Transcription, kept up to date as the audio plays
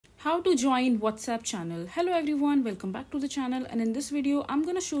How to join WhatsApp channel. Hello everyone, welcome back to the channel, and in this video I'm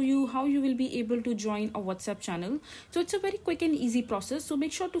going to show you how you will be able to join a WhatsApp channel. So it's a very quick and easy process, so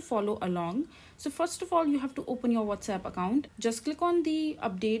make sure to follow along. So first of all, you have to open your WhatsApp account. Just click on the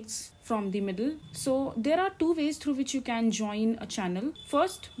updates from the middle. So there are two ways through which you can join a channel.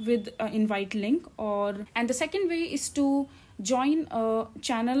 First with an invite link, and the second way is to join a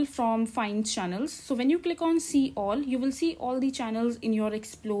channel from find channels. So when you click on see all, you will see all the channels in your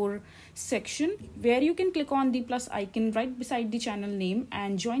explore section, where you can click on the plus icon right beside the channel name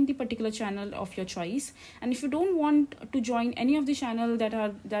and join the particular channel of your choice. And if you don't want to join any of the channel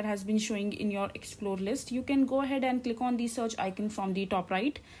that has been showing in your explore list, you can go ahead and click on the search icon from the top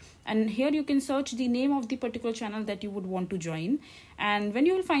right, and here you can search the name of the particular channel that you would want to join. And when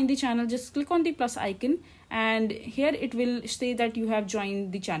you will find the channel, just click on the plus icon, and here it will say that you have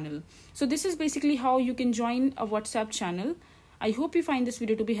joined the channel. So this is basically how you can join a WhatsApp channel. I hope you find this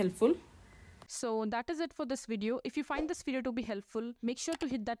video to be helpful. So that is it for this video. If you find this video to be helpful, make sure to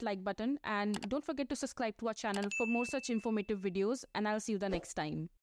hit that like button and don't forget to subscribe to our channel for more such informative videos, and I'll see you the next time.